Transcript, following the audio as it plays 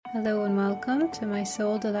Hello and welcome to my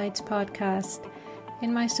Soul Delights podcast.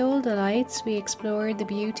 In my Soul Delights, we explore the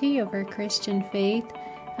beauty of our Christian faith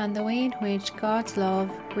and the way in which God's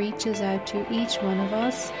love reaches out to each one of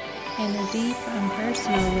us in a deep and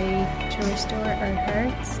personal way to restore our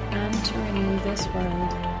hearts and to renew this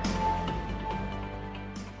world.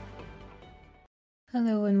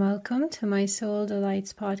 Hello and welcome to my Soul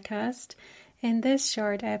Delights podcast. In this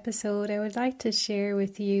short episode, I would like to share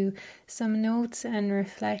with you some notes and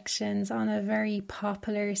reflections on a very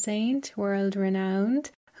popular saint,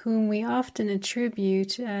 world-renowned, whom we often attribute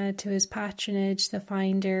to his patronage, the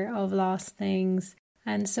finder of lost things.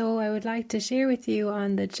 And so I would like to share with you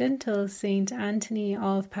on the gentle St Anthony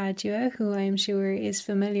of Padua, who I'm sure is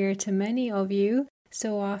familiar to many of you.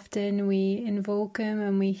 So often we invoke him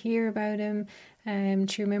and we hear about him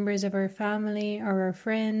through members of our family or our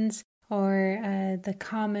friends, or the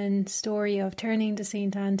common story of turning to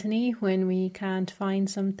St Anthony when we can't find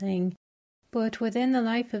something. But within the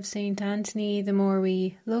life of St Anthony, the more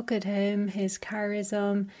we look at him, his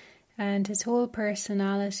charism and his whole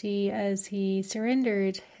personality as he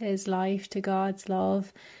surrendered his life to God's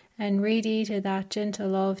love and radiated that gentle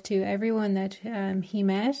love to everyone that he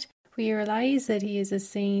met, we realise that he is a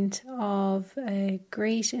saint of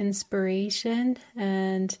great inspiration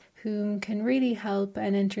and whom can really help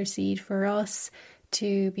and intercede for us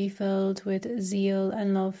to be filled with zeal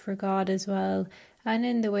and love for God as well, and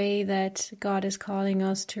in the way that God is calling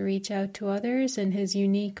us to reach out to others in his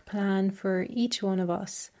unique plan for each one of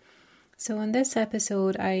us. So in this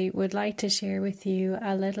episode, I would like to share with you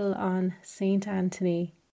a little on St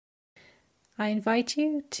Anthony. I invite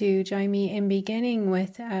you to join me in beginning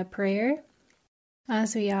with a prayer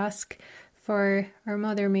as we ask for our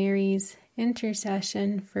Mother Mary's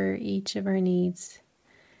intercession for each of our needs.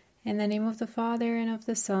 In the name of the Father, and of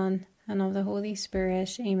the Son, and of the Holy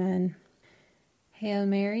Spirit. Amen. Hail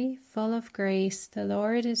Mary, full of grace, the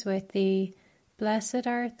Lord is with thee. Blessed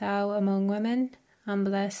art thou among women, and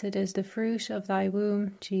blessed is the fruit of thy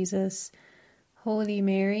womb, Jesus. Holy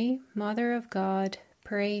Mary, Mother of God,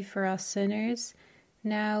 pray for us sinners,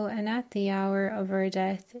 now and at the hour of our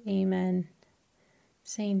death. Amen.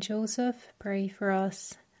 Saint Joseph, pray for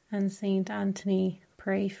us, and St Anthony,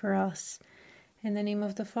 pray for us. In the name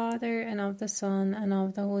of the Father, and of the Son, and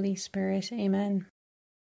of the Holy Spirit. Amen.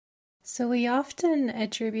 So we often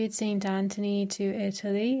attribute St Anthony to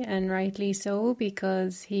Italy, and rightly so,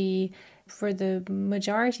 because for the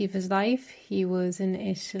majority of his life, he was in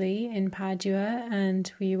Italy, in Padua,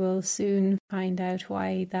 and we will soon find out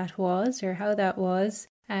why that was, or how that was.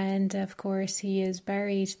 And of course, he is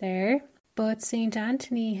buried there. But St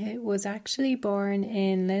Anthony was actually born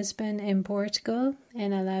in Lisbon in Portugal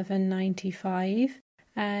in 1195,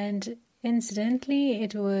 and incidentally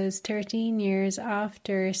it was 13 years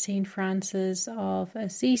after St Francis of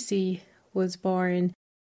Assisi was born,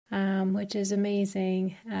 which is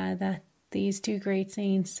amazing that these two great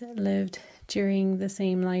saints lived during the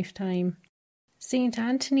same lifetime. St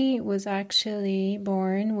Anthony was actually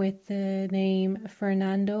born with the name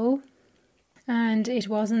Fernando, and it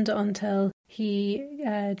wasn't until he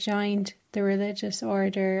joined the religious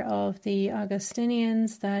order of the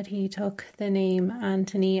Augustinians that he took the name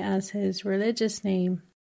Anthony as his religious name.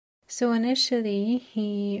 So initially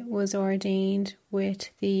he was ordained with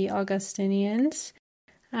the Augustinians,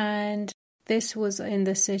 and this was in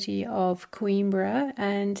the city of Coimbra,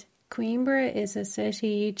 and Coimbra is a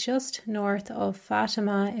city just north of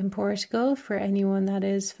Fatima in Portugal, for anyone that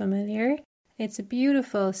is familiar. It's a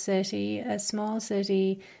beautiful city, a small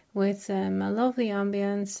city with a lovely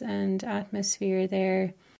ambience and atmosphere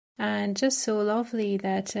there, and just so lovely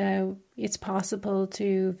that it's possible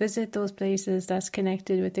to visit those places that's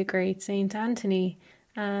connected with the great St Anthony.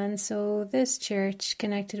 And so this church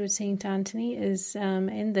connected with St Anthony is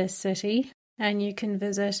in this city, and you can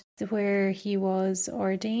visit where he was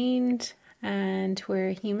ordained and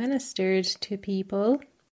where he ministered to people.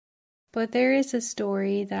 But there is a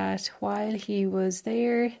story that while he was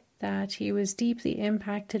there, that he was deeply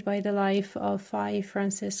impacted by the life of 5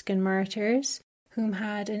 Franciscan martyrs whom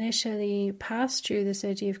had initially passed through the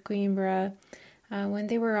city of Coimbra when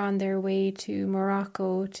they were on their way to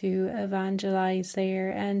Morocco to evangelize there,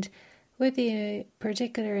 and with the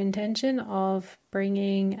particular intention of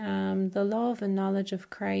bringing the love and knowledge of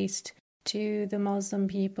Christ to the Muslim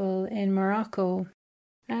people in Morocco.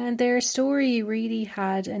 And their story really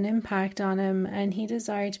had an impact on him, and he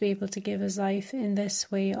desired to be able to give his life in this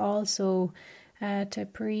way also, to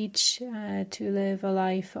preach, to live a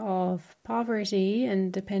life of poverty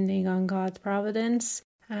and depending on God's providence,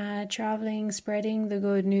 travelling, spreading the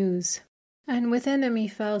good news. And within him he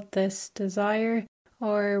felt this desire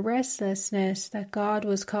or restlessness that God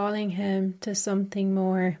was calling him to something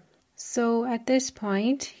more. So at this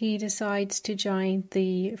point, he decides to join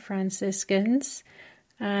the Franciscans,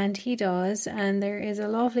 and he does, and there is a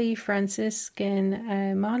lovely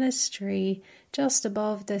Franciscan monastery just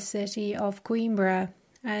above the city of Coimbra.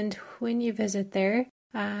 And when you visit there,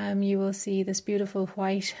 you will see this beautiful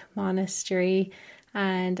white monastery.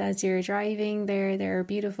 And as you're driving there are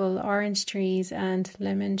beautiful orange trees and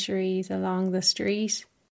lemon trees along the street.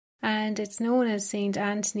 And it's known as St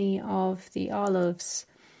Anthony of the Olives.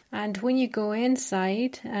 And when you go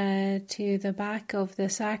inside to the back of the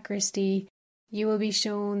sacristy, you will be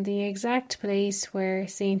shown the exact place where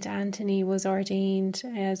St Anthony was ordained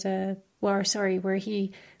where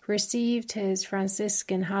he received his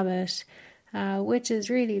Franciscan habit, which is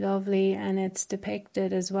really lovely, and it's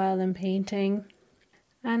depicted as well in painting.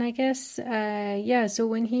 And I guess, so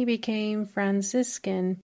when he became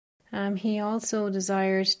Franciscan, he also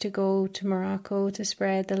desired to go to Morocco to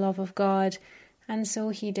spread the love of God, and so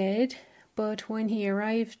he did. But when he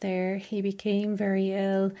arrived there, he became very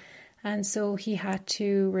ill, and so he had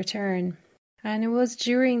to return. And it was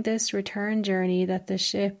during this return journey that the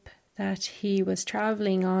ship that he was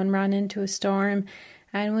travelling on ran into a storm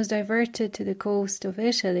and was diverted to the coast of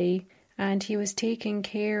Italy, and he was taken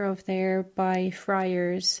care of there by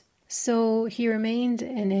friars. So he remained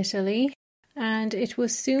in Italy, and it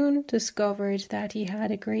was soon discovered that he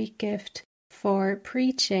had a great gift for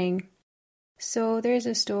preaching. So there's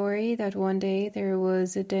a story that one day there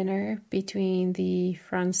was a dinner between the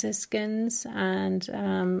Franciscans and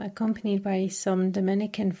accompanied by some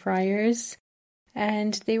Dominican friars,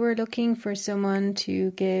 and they were looking for someone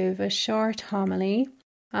to give a short homily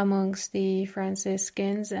amongst the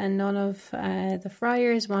Franciscans, and none of the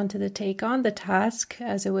friars wanted to take on the task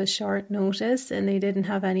as it was short notice and they didn't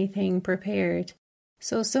have anything prepared.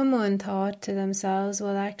 So someone thought to themselves,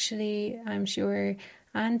 well, actually, I'm sure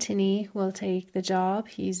Anthony will take the job.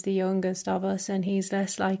 He's the youngest of us and he's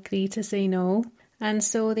less likely to say no. And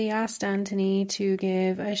so they asked Anthony to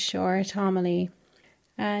give a short homily.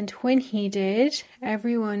 And when he did,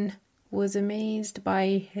 everyone was amazed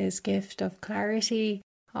by his gift of clarity,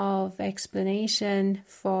 of explanation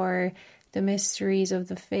for the mysteries of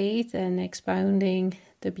the faith and expounding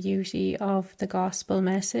the beauty of the gospel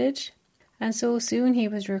message. And so soon he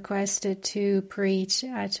was requested to preach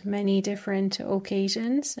at many different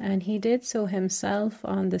occasions, and he did so himself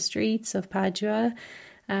on the streets of Padua.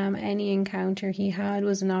 Any encounter he had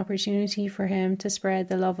was an opportunity for him to spread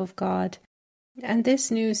the love of God. And this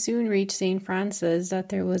news soon reached St. Francis that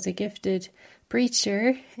there was a gifted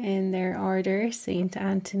preacher in their order, St.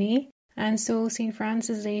 Anthony. And so St.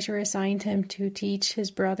 Francis later assigned him to teach his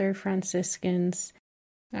brother Franciscans.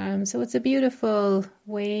 So it's a beautiful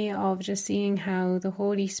way of just seeing how the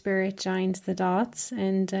Holy Spirit joins the dots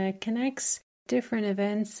and connects different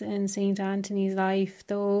events in St. Anthony's life,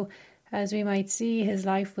 though as we might see, his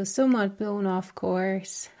life was somewhat blown off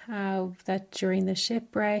course, that during the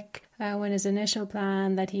shipwreck, when his initial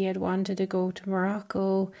plan that he had wanted to go to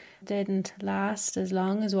Morocco didn't last as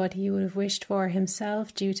long as what he would have wished for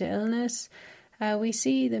himself due to illness. We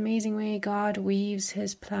see the amazing way God weaves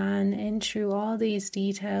his plan in through all these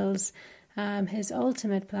details, his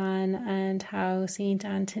ultimate plan, and how St.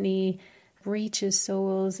 Anthony reaches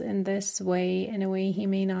souls in this way, in a way he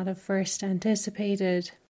may not have first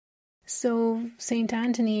anticipated. So St.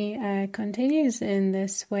 Anthony continues in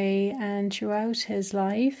this way, and throughout his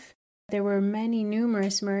life there were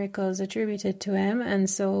numerous miracles attributed to him, and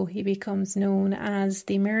so he becomes known as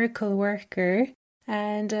the miracle worker.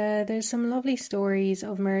 And there's some lovely stories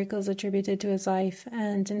of miracles attributed to his life.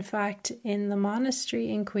 And in fact, in the monastery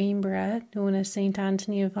in Coimbra, known as St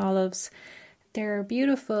Anthony of Olives, there are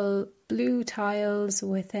beautiful blue tiles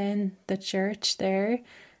within the church there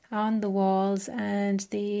on the walls, and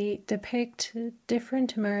they depict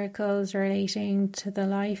different miracles relating to the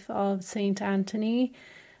life of St Anthony.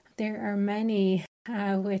 There are many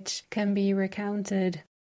which can be recounted.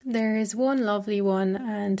 There is one lovely one,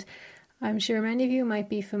 and I'm sure many of you might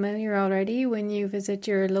be familiar already when you visit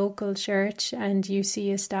your local church and you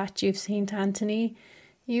see a statue of St. Anthony.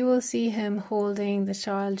 You will see him holding the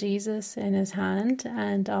child Jesus in his hand,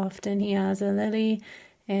 and often he has a lily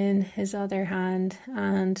in his other hand,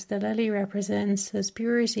 and the lily represents his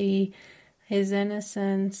purity, his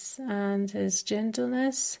innocence, and his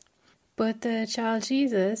gentleness. But the child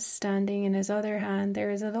Jesus standing in his other hand,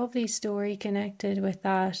 there is a lovely story connected with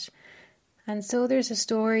that. And so there's a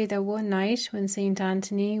story that one night when St.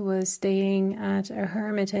 Anthony was staying at a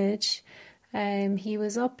hermitage, he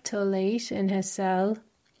was up till late in his cell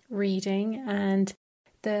reading, and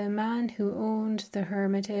the man who owned the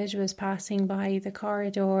hermitage was passing by the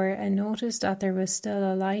corridor and noticed that there was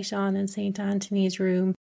still a light on in St Anthony's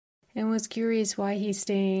room, and was curious why he's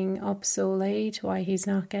staying up so late, why he's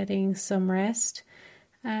not getting some rest.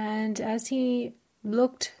 And as he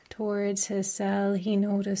looked towards his cell, he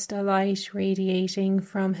noticed a light radiating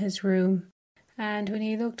from his room. And when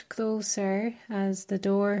he looked closer, as the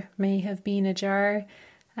door may have been ajar,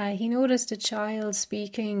 he noticed a child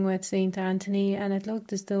speaking with St Anthony, and it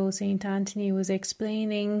looked as though St Anthony was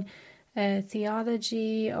explaining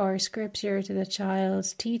theology or scripture to the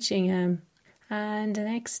child, teaching him. And the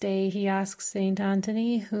next day he asks St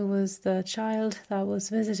Anthony, who was the child that was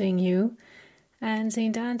visiting you, and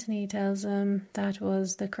St Anthony tells him that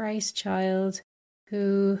was the Christ child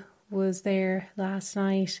who was there last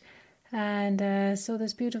night. And so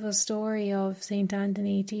this beautiful story of St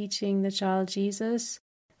Anthony teaching the child Jesus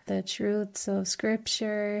the truths of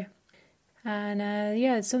scripture, and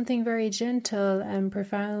it's something very gentle and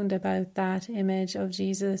profound about that image of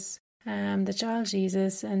Jesus, the child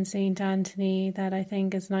Jesus and St Anthony, that I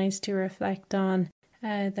think is nice to reflect on,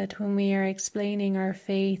 that when we are explaining our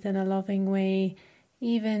faith in a loving way,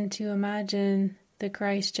 even to imagine the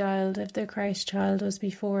Christ child, if the Christ child was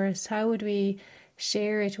before us, how would we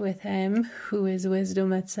share it with him, who is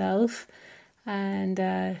wisdom itself and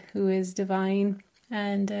who is divine?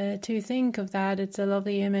 And to think of that, it's a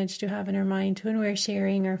lovely image to have in our mind when we're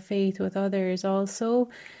sharing our faith with others also,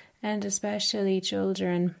 and especially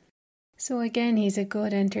children. So again, he's a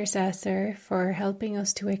good intercessor for helping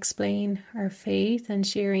us to explain our faith and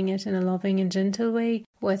sharing it in a loving and gentle way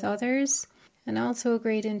with others. And also a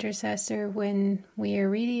great intercessor when we are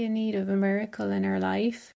really in need of a miracle in our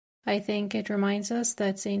life. I think it reminds us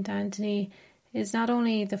that St Anthony is not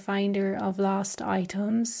only the finder of lost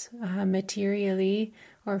items, materially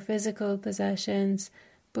or physical possessions,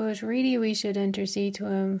 but really we should intercede to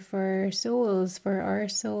him for souls, for our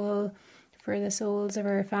soul, for the souls of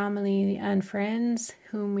our family and friends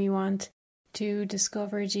whom we want to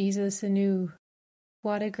discover Jesus anew.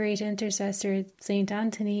 What a great intercessor St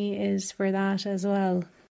Anthony is for that as well.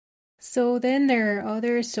 So then there are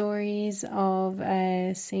other stories of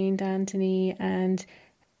St Anthony, and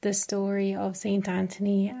the story of St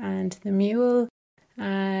Anthony and the mule,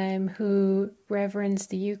 who reverenced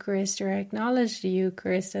the Eucharist or acknowledged the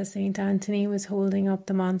Eucharist as St Anthony was holding up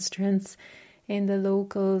the monstrance in the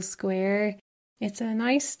local square. It's a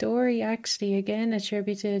nice story, actually, again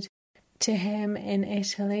attributed to him in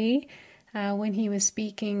Italy, when he was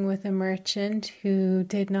speaking with a merchant who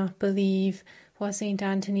did not believe what St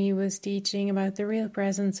Anthony was teaching about the real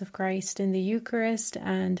presence of Christ in the Eucharist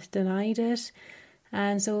and denied it.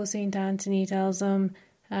 And so St Anthony tells him,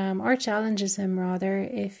 or challenges him rather,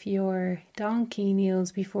 if your donkey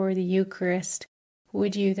kneels before the Eucharist,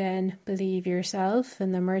 would you then believe yourself?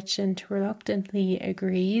 And the merchant reluctantly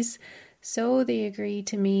agrees. So they agree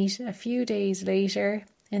to meet a few days later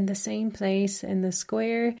in the same place in the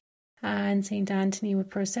square, and St Anthony would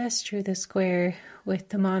process through the square with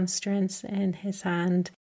the monstrance in his hand.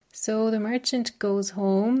 So the merchant goes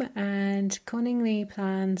home and cunningly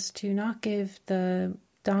plans to not give the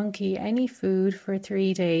donkey any food for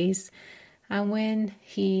 3 days. And when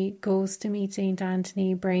he goes to meet St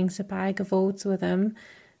Anthony, brings a bag of oats with him,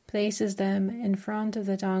 places them in front of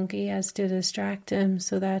the donkey as to distract him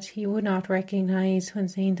so that he would not recognize when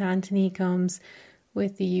St Anthony comes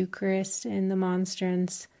with the Eucharist in the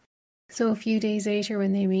monstrance. So a few days later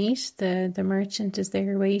when they meet, the merchant is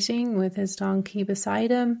there waiting with his donkey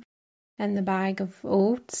beside him and the bag of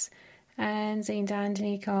oats, and St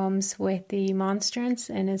Anthony comes with the monstrance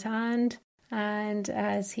in his hand, and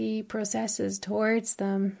as he processes towards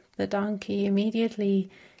them, the donkey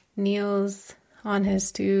immediately kneels on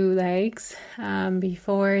his 2 legs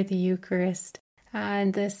before the Eucharist.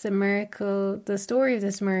 And this miracle, the story of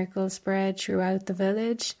this miracle spread throughout the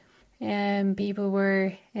village. People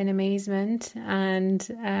were in amazement,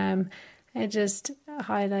 and it just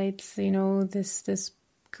highlights, this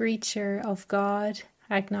creature of God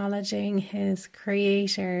acknowledging his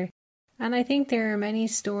creator. And I think there are many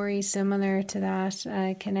stories similar to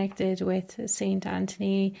that connected with St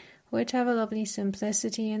Anthony, which have a lovely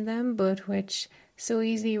simplicity in them, but which so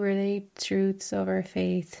easily relate truths of our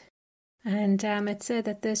faith. And it said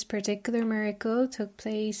that this particular miracle took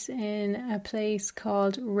place in a place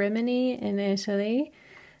called Rimini in Italy.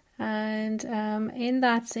 And in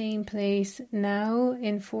that same place now,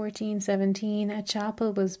 in 1417, a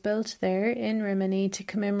chapel was built there in Rimini to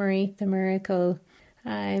commemorate the miracle.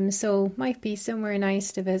 So might be somewhere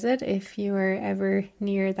nice to visit if you are ever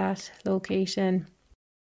near that location.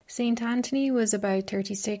 St Anthony was about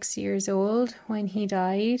 36 years old when he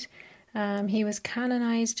died, He was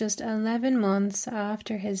canonized just 11 months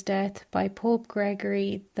after his death by Pope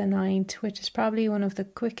Gregory IX, which is probably one of the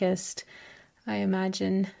quickest, I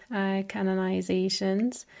imagine,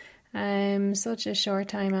 canonizations. Such a short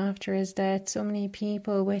time after his death, so many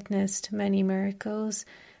people witnessed many miracles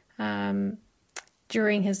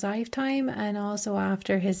during his lifetime and also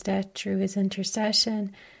after his death through his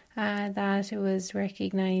intercession, that it was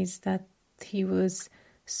recognized that he was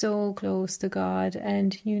so close to God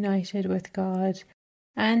and united with God.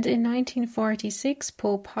 And in 1946,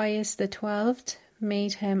 Pope Pius XII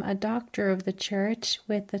made him a doctor of the Church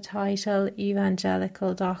with the title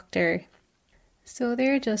Evangelical Doctor. So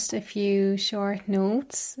there are just a few short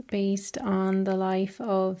notes based on the life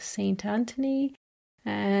of St Anthony,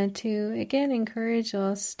 to again encourage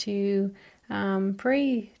us to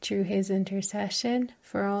pray through his intercession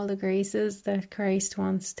for all the graces that Christ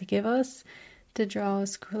wants to give us, to draw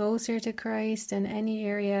us closer to Christ in any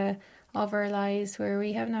area of our lives where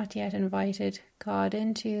we have not yet invited God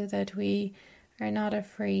into, that we are not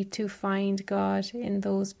afraid to find God in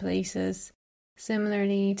those places.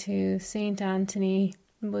 Similarly to St Anthony,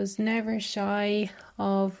 was never shy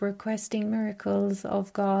of requesting miracles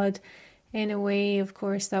of God in a way, of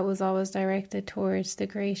course, that was always directed towards the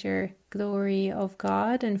greater glory of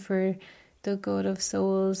God and for the good of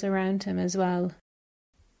souls around him as well.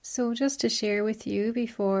 So just to share with you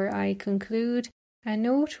before I conclude, a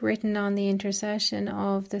note written on the intercession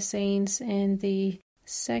of the saints in the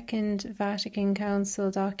Second Vatican Council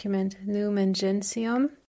document Lumen Gentium,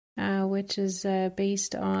 which is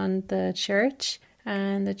based on the Church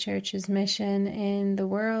and the Church's mission in the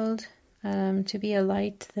world, to be a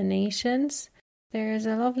light to the nations. There is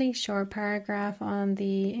a lovely short paragraph on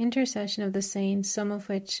the intercession of the saints, some of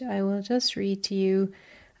which I will just read to you,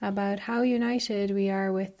 about how united we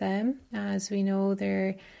are with them. As we know,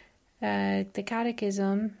 the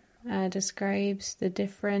Catechism describes the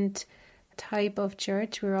different type of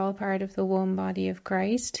church. We're all part of the one body of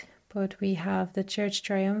Christ, but we have the Church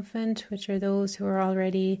Triumphant, which are those who are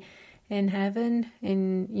already in heaven,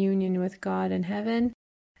 in union with God in heaven.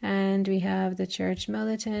 And we have the Church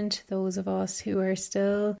Militant, those of us who are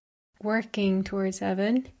still working towards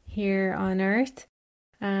heaven here on earth.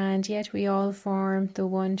 And yet we all form the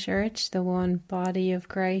one church, the one body of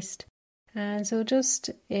Christ. And so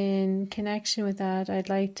just in connection with that, I'd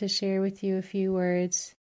like to share with you a few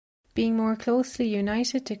words. Being more closely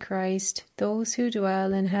united to Christ, those who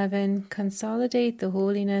dwell in heaven consolidate the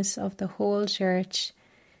holiness of the whole church.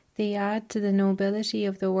 They add to the nobility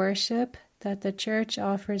of the worship that the Church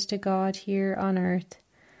offers to God here on earth.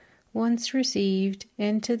 Once received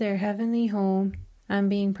into their heavenly home and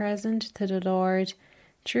being present to the Lord,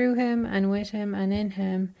 through him and with him and in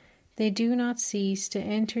him, they do not cease to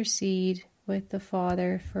intercede with the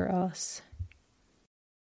Father for us.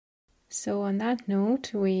 So on that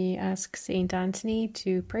note, we ask St Anthony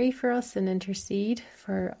to pray for us and intercede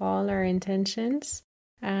for all our intentions.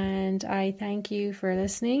 And I thank you for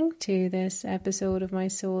listening to this episode of My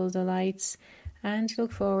Soul Delights and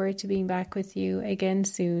look forward to being back with you again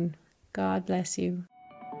soon. God bless you.